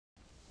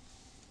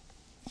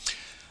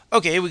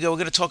Okay, here we go. We're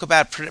going to talk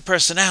about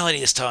personality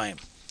this time.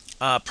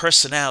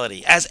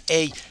 Personality as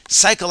a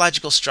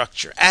psychological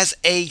structure, as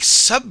a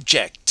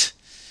subject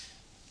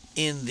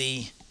in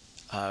the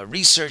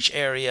research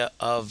area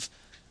of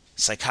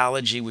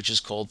psychology, which is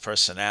called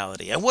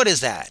personality. And what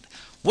is that?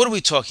 What are we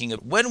talking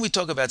about? When we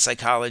talk about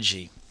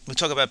psychology, we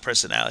talk about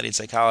personality and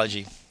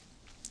psychology.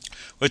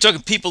 We're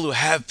talking people who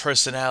have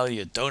personality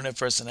or don't have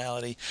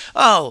personality.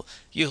 Oh,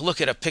 you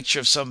look at a picture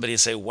of somebody and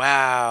say,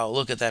 wow,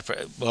 look at that.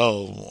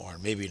 Oh, or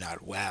maybe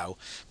not wow.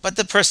 But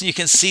the person, you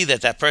can see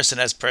that that person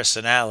has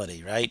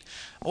personality, right?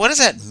 What does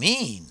that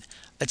mean?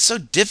 It's so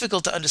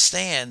difficult to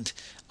understand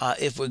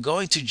if we're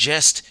going to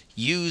just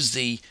use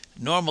the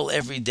normal,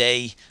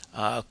 everyday,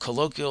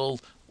 colloquial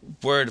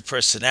word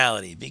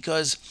personality.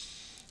 Because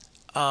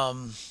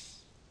some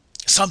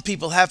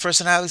people have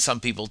personality, some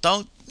people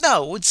don't.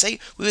 No, we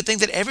would think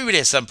that everybody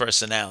has some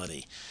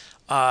personality.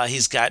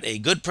 He's got a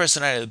good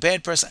personality, a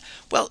bad person.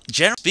 Well,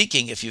 generally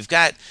speaking, if you've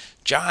got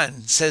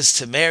John says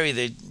to Mary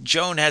that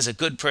Joan has a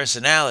good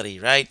personality,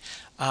 right?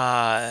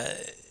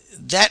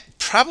 That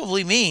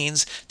probably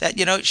means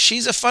that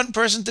she's a fun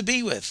person to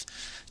be with.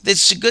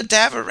 It's good to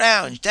have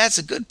around. That's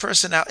a good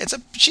personality.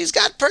 She's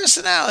got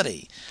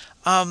personality,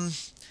 and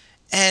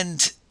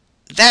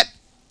that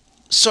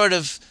sort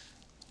of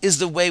is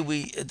the way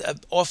we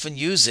often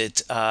use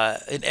it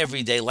in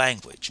everyday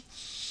language.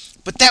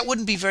 But that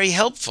wouldn't be very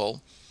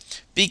helpful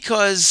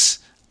because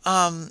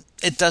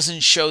it doesn't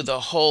show the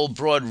whole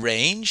broad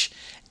range,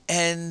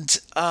 and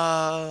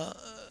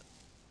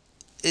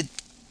it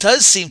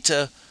does seem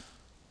to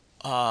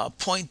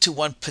point to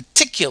one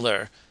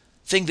particular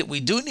thing that we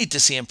do need to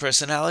see in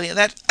personality, and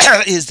that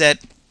is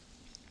that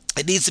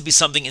it needs to be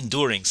something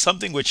enduring,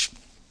 something which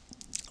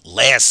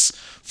lasts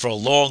for a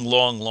long,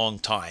 long, long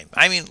time.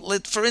 I mean,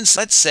 for instance,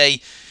 let's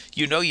say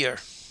you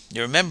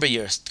remember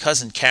your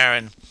cousin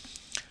Karen.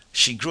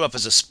 She grew up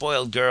as a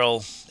spoiled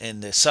girl in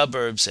the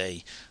suburbs,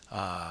 a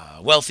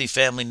wealthy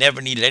family,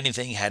 never needed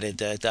anything, had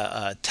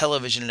a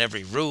television in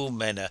every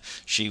room, and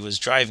she was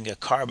driving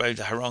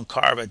her own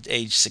car at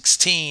age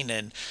 16,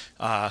 and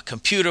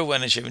computer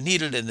when she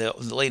needed, and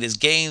the latest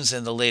games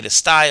and the latest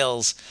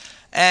styles,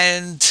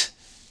 and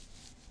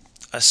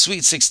a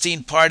sweet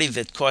 16 party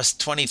that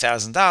cost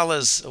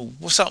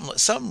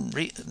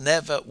 $20,000,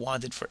 never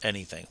wanted for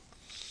anything.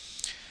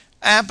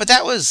 But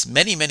that was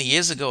many, many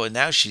years ago, and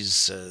now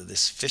she's,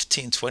 this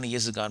 15, 20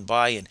 years have gone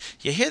by, and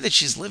you hear that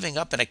she's living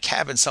up in a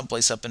cabin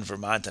someplace up in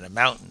Vermont, in a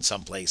mountain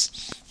someplace.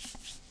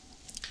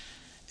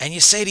 And you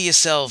say to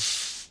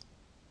yourself,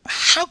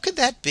 how could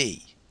that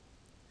be?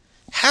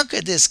 How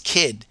could this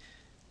kid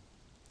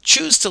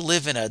choose to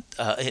live in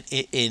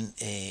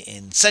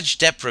such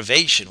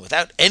deprivation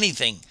without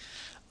anything?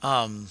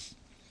 I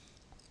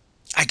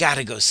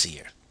gotta go see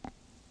her.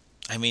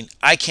 I mean,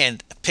 I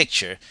can't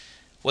picture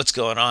what's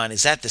going on.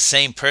 Is that the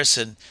same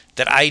person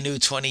that I knew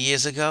 20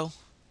 years ago?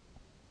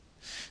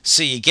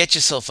 So you get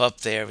yourself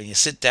up there and you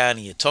sit down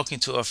and you're talking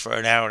to her for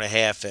an hour and a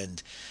half,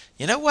 and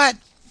you know what?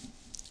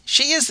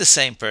 She is the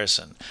same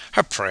person.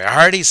 Her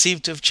priorities seem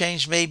to have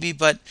changed maybe,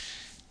 but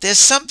there's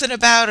something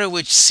about her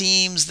which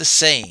seems the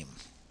same.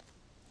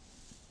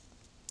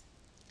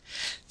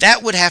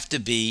 That would have to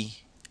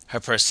be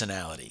her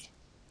personality.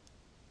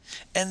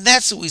 And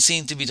that's what we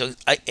seem to be talking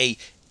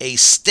a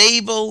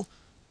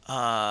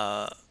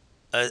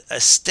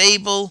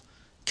stable,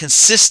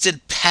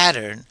 consistent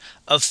pattern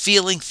of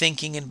feeling,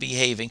 thinking, and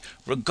behaving,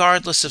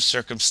 regardless of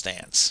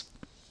circumstance.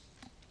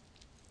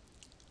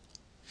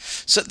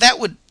 So that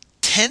would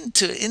tend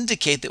to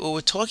indicate that what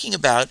we're talking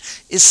about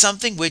is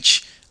something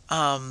which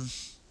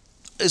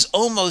is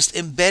almost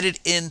embedded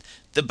in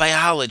the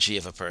biology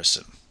of a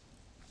person,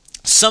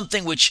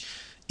 something which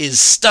is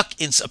stuck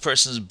in a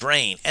person's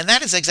brain. And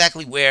that is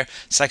exactly where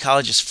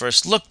psychologists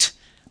first looked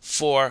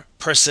for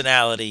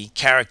personality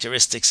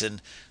characteristics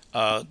and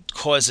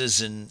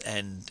causes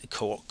and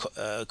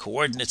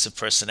coordinates of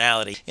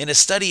personality in a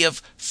study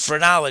of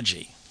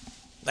phrenology.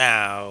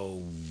 Now,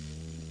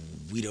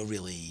 we don't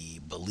really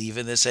believe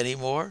in this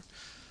anymore,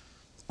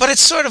 but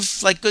it's sort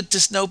of like good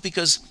to know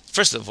because,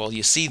 first of all,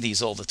 you see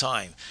these all the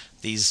time.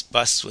 These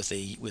busts with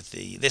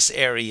this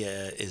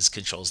area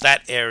controls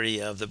that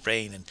area of the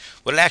brain, and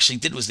what it actually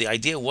did was the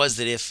idea was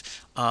that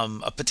if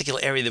a particular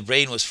area of the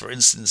brain was, for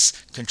instance,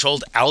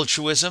 controlled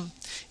altruism,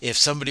 if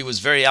somebody was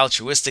very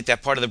altruistic,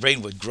 that part of the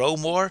brain would grow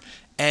more,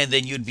 and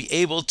then you'd be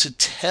able to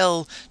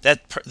tell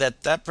that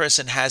that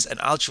person has an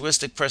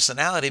altruistic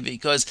personality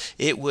because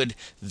it would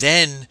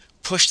then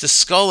push the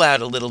skull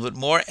out a little bit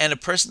more, and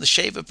the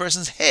shape of a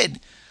person's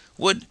head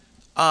would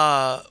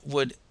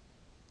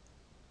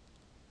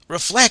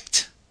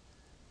reflect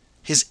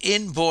his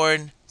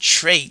inborn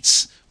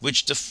traits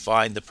which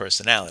define the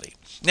personality.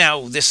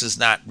 Now, this is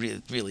not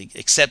really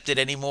accepted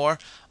anymore.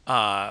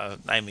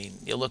 I mean,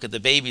 you look at the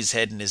baby's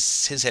head and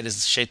his head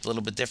is shaped a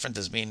little bit different.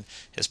 Does it mean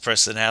his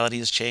personality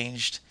has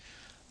changed?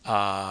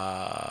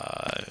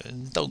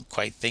 Don't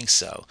quite think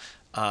so.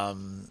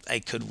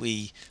 Could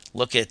we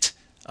look at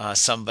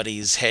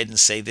somebody's head and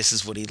say this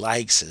is what he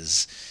likes,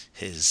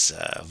 his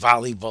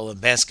volleyball and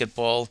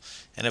basketball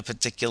in a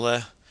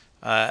particular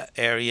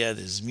area.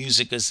 There's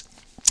music.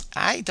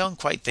 I don't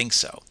quite think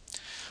so.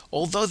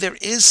 Although there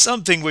is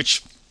something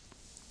which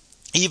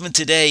even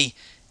today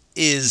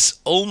is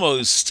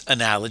almost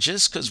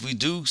analogous, because we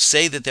do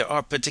say that there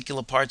are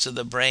particular parts of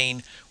the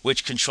brain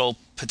which control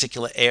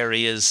particular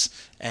areas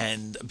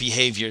and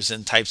behaviors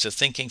and types of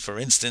thinking. For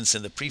instance,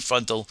 in the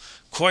prefrontal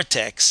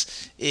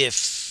cortex,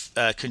 if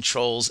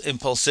controls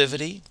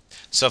impulsivity.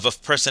 So if a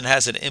person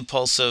has an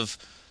impulsive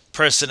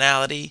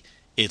personality,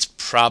 it's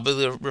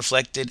probably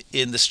reflected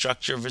in the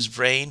structure of his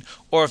brain.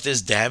 Or if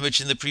there's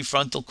damage in the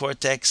prefrontal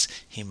cortex,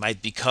 he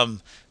might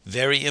become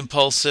very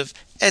impulsive,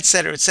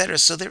 etc., etc.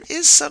 So there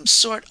is some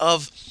sort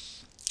of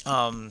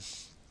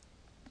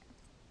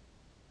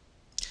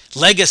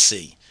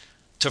legacy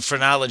to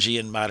phrenology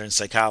in modern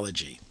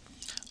psychology.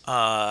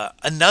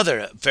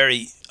 Another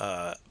very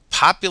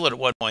popular at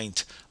one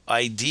point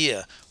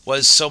idea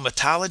was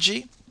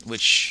somatology,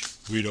 which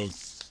we don't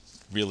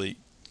really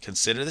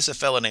consider. This is a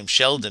fellow named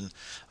Sheldon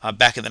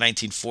back in the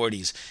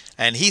 1940s,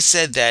 and he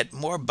said that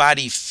more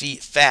body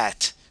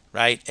fat,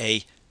 right,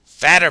 a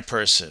fatter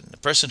person, a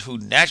person who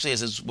naturally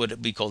has what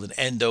we call an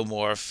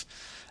endomorph,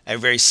 a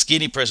very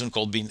skinny person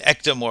called being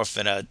ectomorph,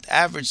 and an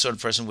average sort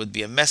of person would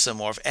be a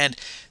mesomorph. And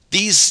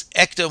these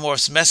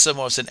ectomorphs,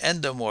 mesomorphs, and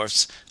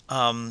endomorphs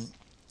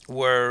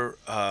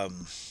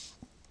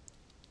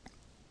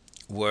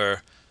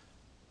were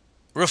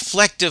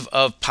reflective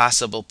of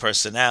possible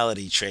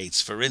personality traits.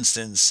 For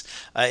instance,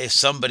 if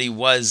somebody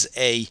was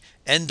a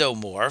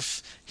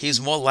endomorph, he's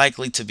more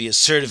likely to be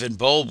assertive and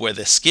bold, where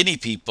the skinny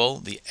people,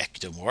 the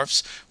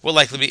ectomorphs, were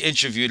likely to be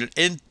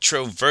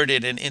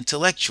introverted and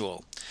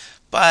intellectual.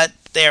 But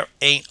there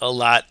ain't a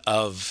lot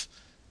of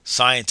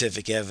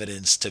scientific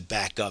evidence to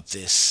back up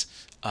this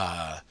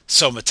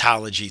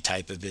somatology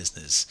type of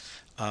business.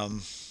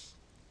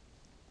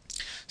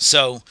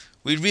 So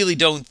we really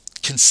don't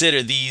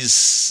consider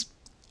these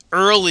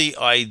early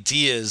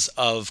ideas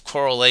of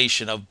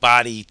correlation of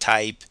body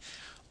type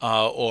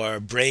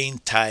or brain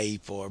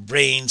type or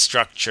brain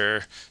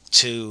structure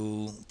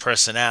to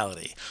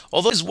personality.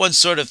 Although there's one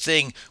sort of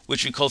thing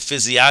which we call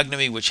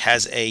physiognomy, which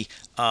has a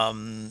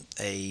bit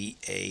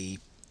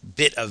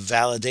of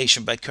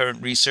validation by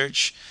current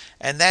research,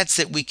 and that's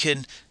that we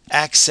can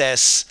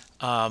access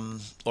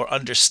or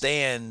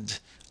understand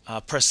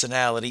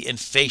personality in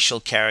facial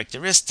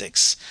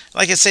characteristics.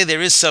 Like I say,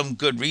 there is some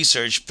good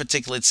research,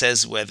 particularly it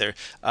says whether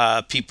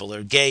people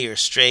are gay or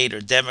straight or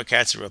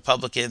Democrats or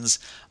Republicans,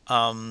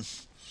 and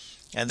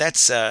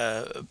that's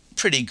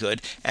pretty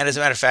good. And as a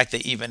matter of fact, they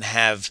even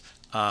have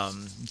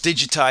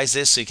digitized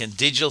this, so you can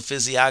digital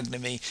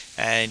physiognomy,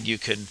 and you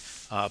can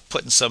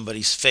put in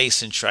somebody's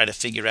face and try to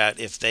figure out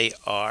if they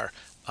are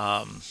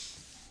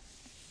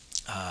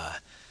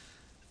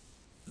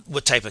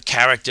what type of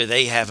character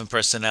they have and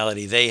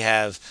personality they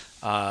have.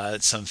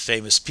 Some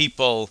famous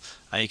people,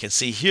 you can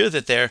see here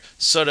that they're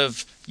sort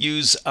of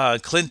use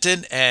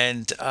Clinton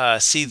and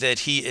see that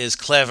he is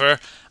clever,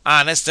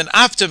 honest, and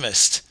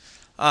optimist.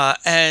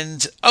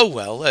 And oh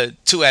well,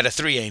 2 out of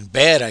 3 ain't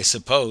bad, I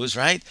suppose,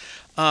 right?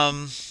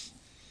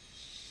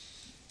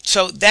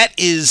 So that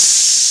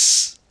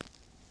is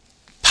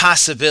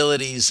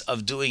possibilities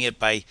of doing it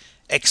by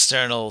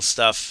external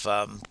stuff,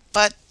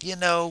 but you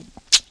know,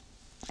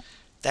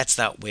 that's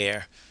not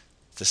where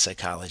the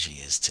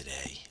psychology is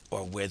today,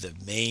 or where the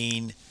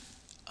main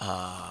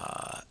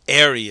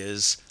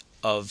areas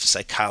of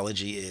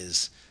psychology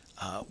is.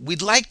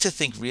 We'd like to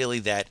think really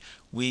that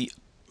the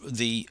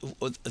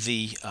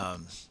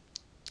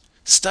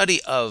study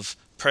of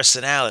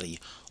personality,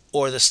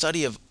 or the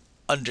study of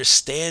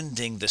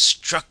understanding the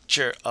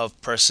structure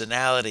of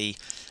personality,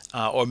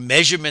 or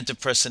measurement of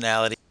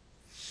personality.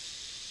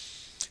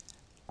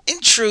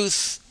 In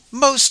truth,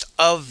 most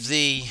of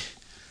the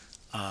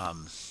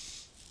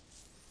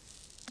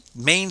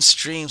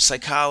mainstream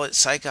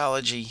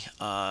psychology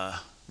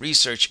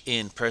research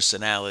in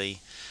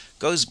personality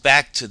goes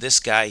back to this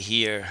guy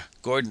here,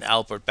 Gordon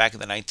Allport, back in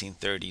the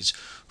 1930s,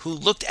 who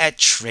looked at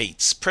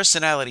traits,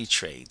 personality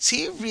traits.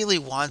 He really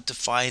wanted to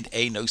find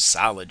a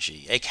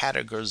nosology, a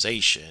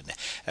categorization,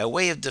 a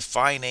way of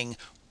defining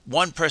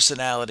one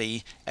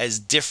personality as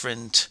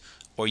different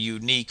or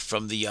unique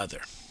from the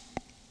other.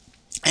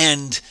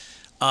 And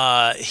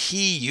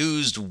he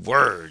used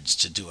words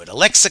to do it, a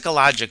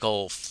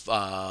lexicological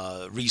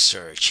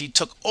research. He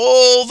took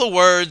all the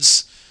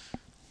words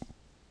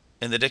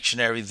in the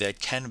dictionary that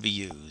can be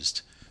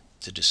used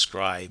to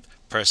describe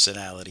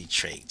personality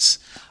traits.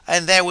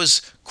 And there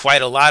was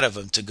quite a lot of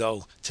them, to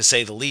go, to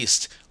say the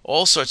least.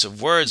 All sorts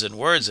of words and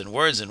words and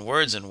words and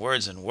words and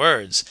words and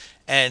words.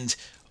 And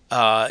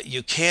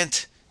you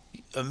can't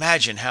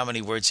imagine how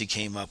many words he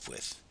came up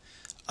with.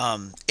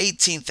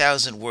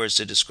 18,000 words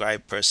to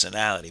describe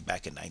personality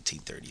back in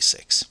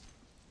 1936.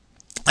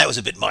 That was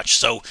a bit much,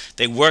 so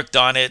they worked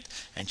on it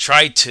and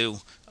tried to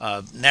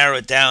narrow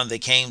it down. They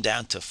came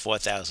down to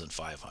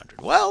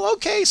 4,500. Well,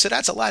 okay, so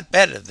that's a lot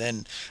better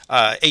than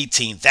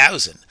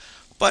 18,000.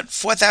 But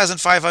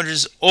 4,500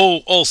 is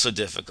also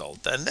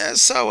difficult. And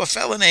so a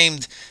fellow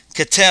named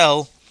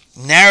Cattell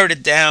narrowed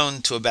it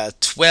down to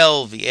about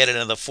 12. He added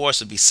another 4,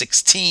 so it'd be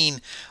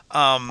 16.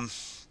 And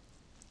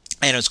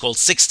it's called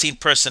 16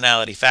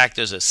 personality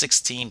factors, or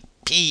 16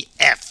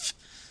 PF,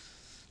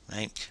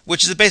 right?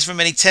 Which is the base for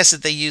many tests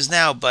that they use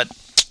now, but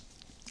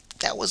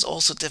that was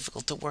also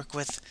difficult to work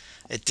with.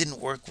 It didn't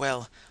work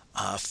well.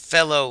 A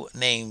fellow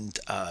named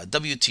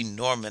W.T.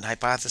 Norman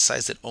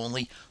hypothesized that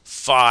only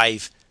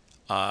five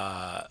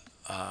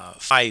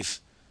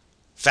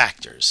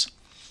factors,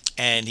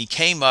 and he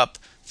came up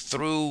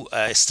through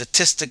a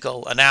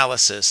statistical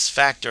analysis,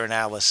 factor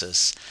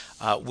analysis,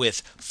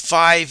 with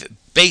 5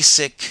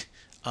 basic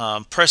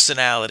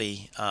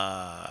personality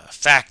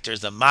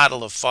factors, the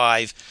model of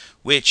 5,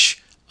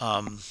 which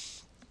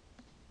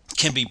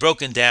can be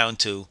broken down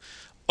to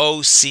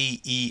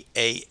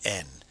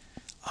OCEAN.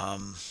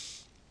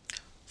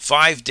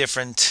 5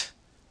 different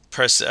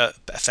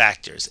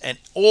factors, and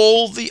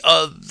all the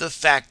other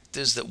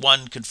factors that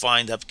one could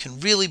find up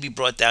can really be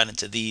brought down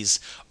into these: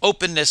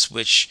 openness,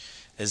 which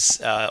is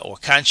or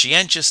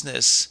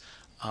conscientiousness,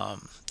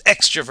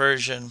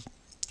 extroversion,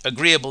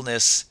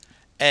 agreeableness,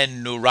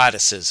 and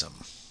neuroticism.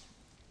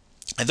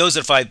 And those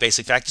are 5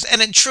 basic factors.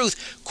 And in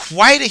truth,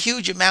 quite a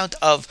huge amount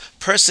of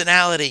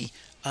personality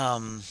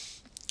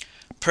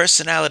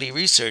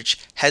research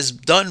is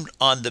done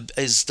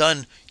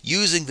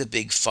using the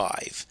big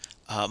 5,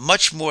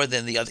 much more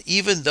than the other.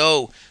 Even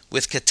though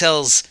with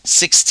Cattell's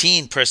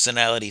 16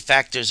 personality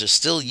factors are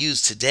still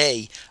used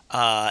today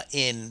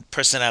in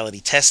personality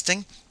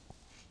testing,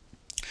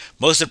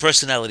 most of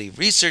personality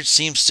research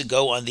seems to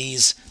go on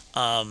these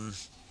 5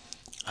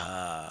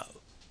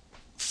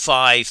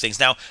 things.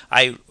 Now,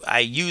 I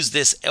use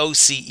this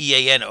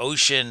OCEAN,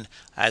 ocean,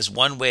 as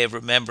one way of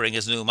remembering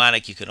as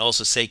mnemonic. You can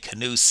also say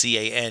canoe,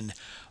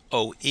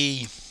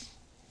 CANOE.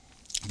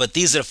 But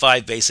these are the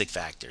 5 basic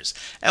factors.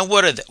 And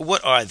what are they?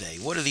 What are they?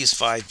 What are these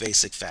 5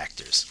 basic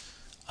factors?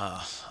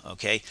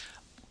 Okay.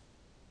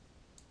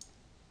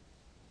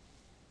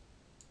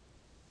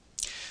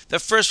 The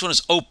first one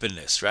is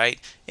openness, right?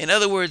 In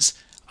other words,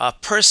 a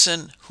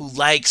person who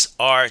likes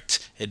art,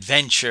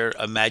 adventure,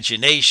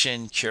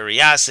 imagination,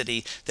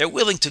 curiosity, they're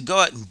willing to go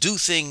out and do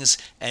things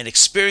and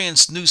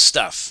experience new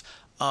stuff.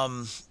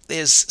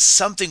 There's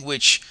something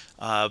which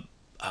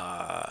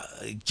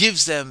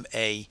gives them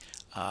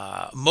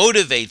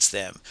motivates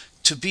them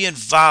to be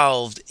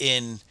involved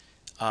in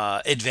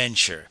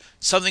adventure.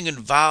 Something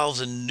involves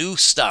in new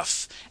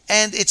stuff,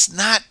 and it's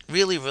not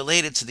really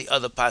related to the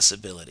other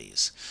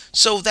possibilities.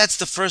 So that's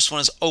the first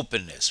one, is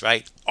openness,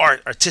 right?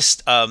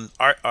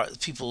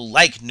 People who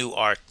like new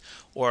art,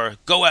 or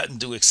go out and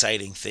do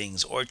exciting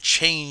things, or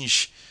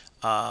change,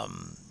 have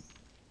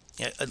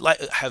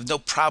no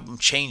problem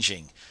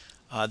changing.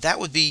 That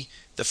would be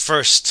the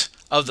first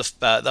of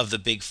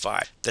the big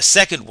 5. The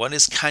second one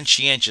is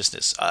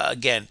conscientiousness.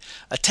 Again,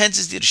 a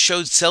tendency to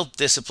show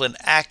self-discipline,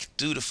 act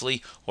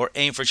dutifully, or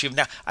aim for achievement.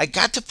 Now, I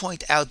got to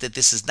point out that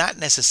this is not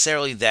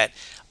necessarily that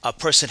a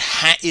person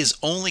is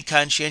only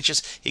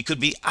conscientious. He could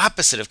be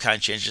opposite of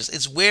conscientious.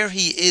 It's where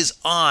he is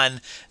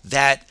on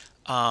that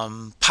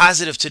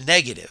positive to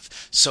negative.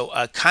 So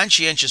a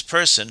conscientious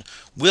person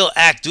will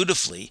act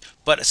dutifully,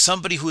 but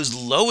somebody who is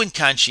low in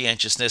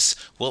conscientiousness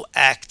will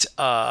act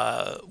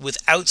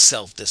without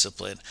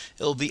self-discipline.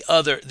 It will be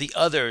the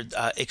other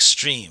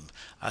extreme.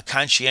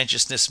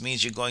 Conscientiousness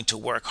means you're going to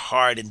work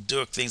hard and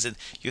do things, and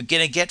you're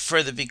going to get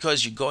further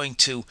because you're going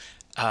to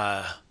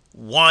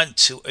want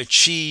to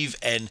achieve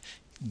and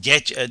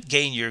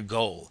gain your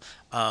goal.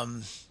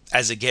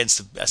 As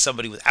against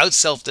somebody without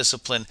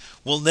self-discipline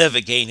will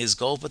never gain his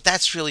goal. But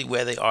that's really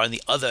where they are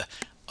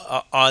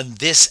on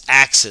this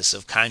axis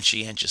of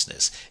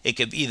conscientiousness. It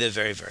could be either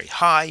very, very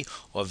high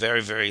or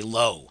very, very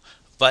low.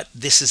 But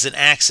this is an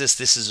axis.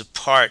 This is a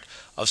part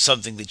of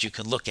something that you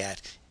can look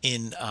at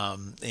in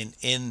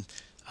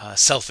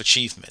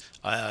self-achievement,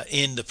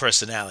 in the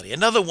personality.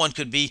 Another one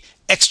could be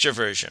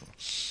extroversion.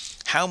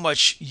 How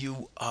much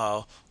you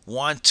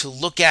want to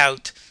look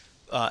out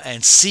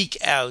and seek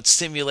out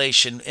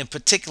stimulation, and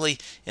particularly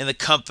in the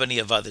company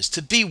of others,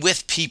 to be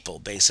with people,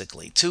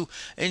 basically, to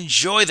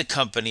enjoy the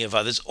company of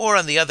others, or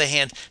on the other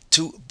hand,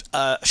 to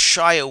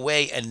shy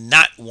away and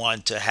not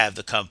want to have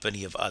the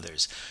company of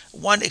others.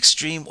 One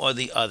extreme or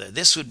the other.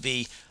 This would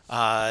be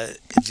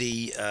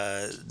the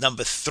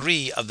number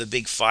 3 of the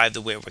big 5,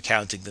 the way we're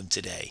counting them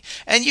today.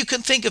 And you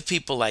can think of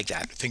people like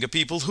that. Think of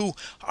people who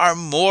are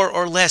more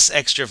or less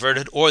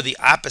extroverted, or the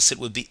opposite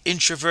would be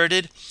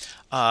introverted.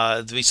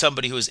 To be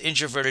somebody who is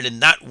introverted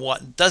and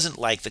doesn't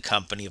like the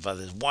company of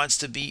others, wants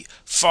to be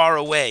far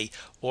away,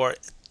 or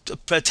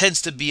pretends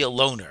to be a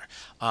loner.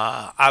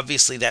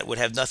 Obviously, that would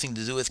have nothing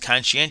to do with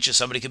conscientious.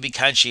 Somebody could be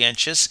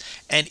conscientious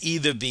and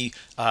either be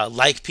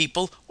like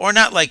people or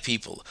not like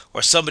people,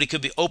 or somebody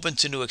could be open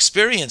to new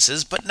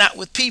experiences but not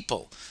with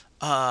people.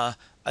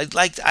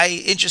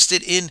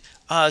 Interested in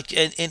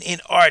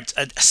art,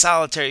 a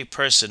solitary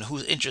person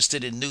who's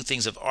interested in new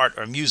things of art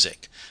or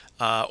music.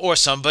 Or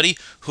somebody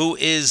who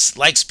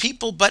likes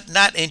people but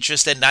not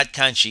interested, not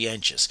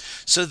conscientious.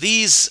 So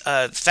these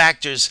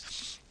factors,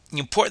 the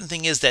important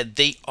thing is that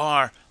they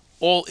are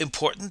all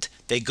important.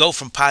 They go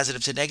from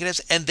positive to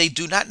negatives, and they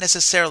do not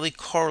necessarily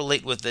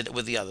correlate with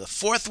the other. The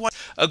fourth one,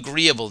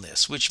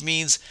 agreeableness, which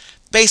means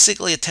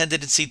basically a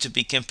tendency to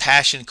be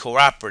compassionate,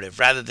 cooperative,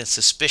 rather than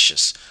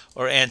suspicious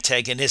or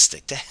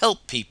antagonistic, to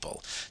help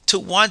people, to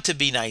want to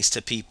be nice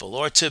to people,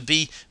 or to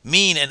be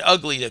mean and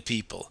ugly to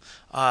people,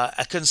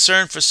 a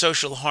concern for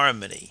social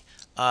harmony.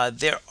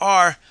 This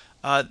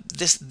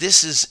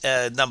is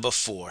number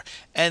 4,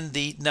 and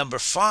the number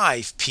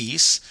 5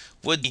 piece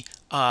would be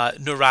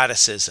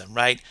neuroticism,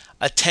 right?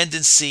 A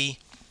tendency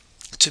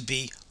to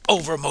be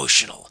over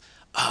emotional,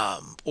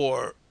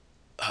 or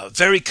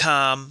very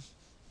calm,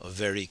 or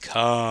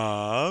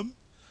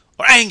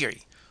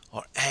angry,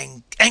 or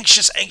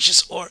anxious,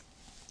 or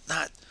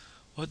not,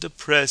 or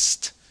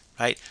depressed,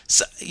 right?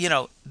 So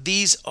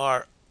these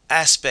are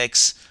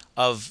aspects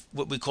of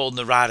what we call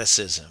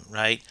neuroticism,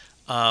 right?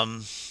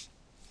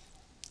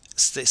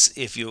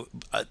 If you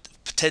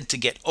tend to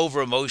get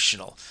over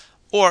emotional,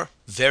 or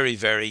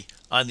very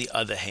on the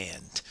other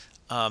hand.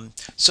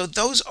 So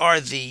those are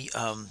the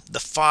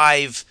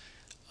 5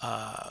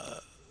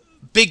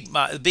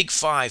 big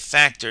 5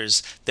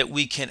 factors that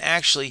we can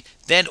actually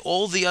then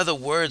all the other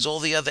words, all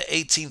the other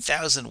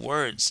 18,000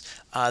 words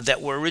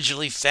that were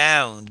originally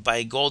found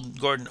by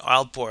Gordon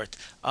Allport,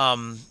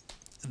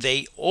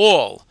 they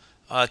all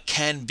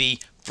can be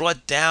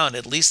brought down,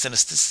 at least in a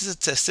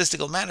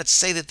statistical manner, to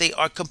say that they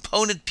are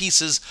component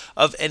pieces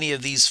of any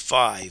of these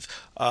 5.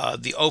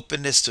 The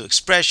openness to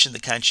expression, the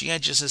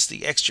conscientiousness,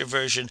 the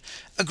extroversion,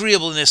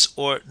 agreeableness,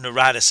 or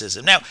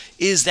neuroticism. Now,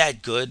 is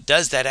that good?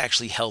 Does that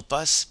actually help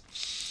us?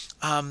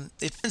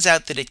 It turns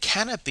out that it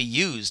cannot be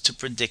used to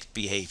predict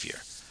behavior.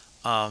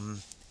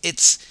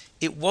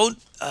 It won't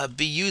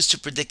be used to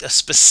predict a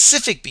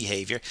specific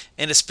behavior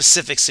in a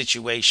specific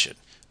situation,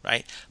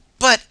 right?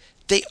 But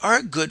they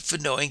are good for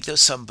knowing that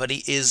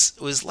somebody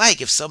was like.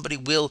 If somebody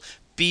will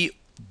be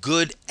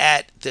good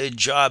at the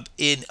job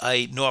in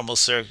a normal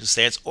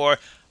circumstance, or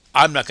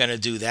I'm not going to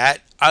do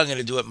that, I'm going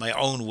to do it my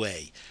own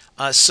way.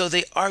 So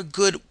they are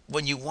good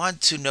when you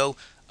want to know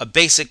a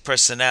basic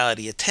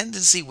personality, a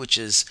tendency which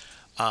is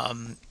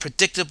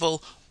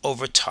predictable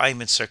over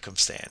time and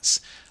circumstance.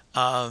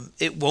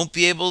 It won't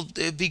be able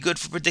to be good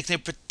for predicting a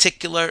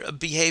particular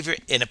behavior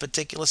in a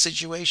particular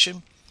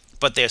situation,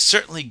 but they're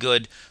certainly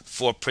good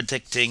for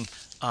predicting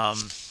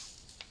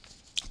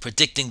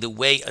the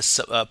way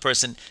a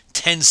person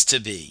tends to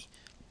be.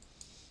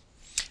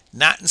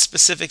 Not in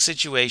specific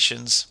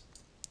situations,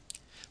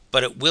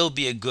 but it will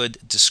be a good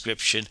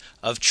description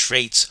of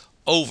traits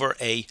over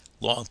a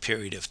long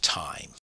period of time.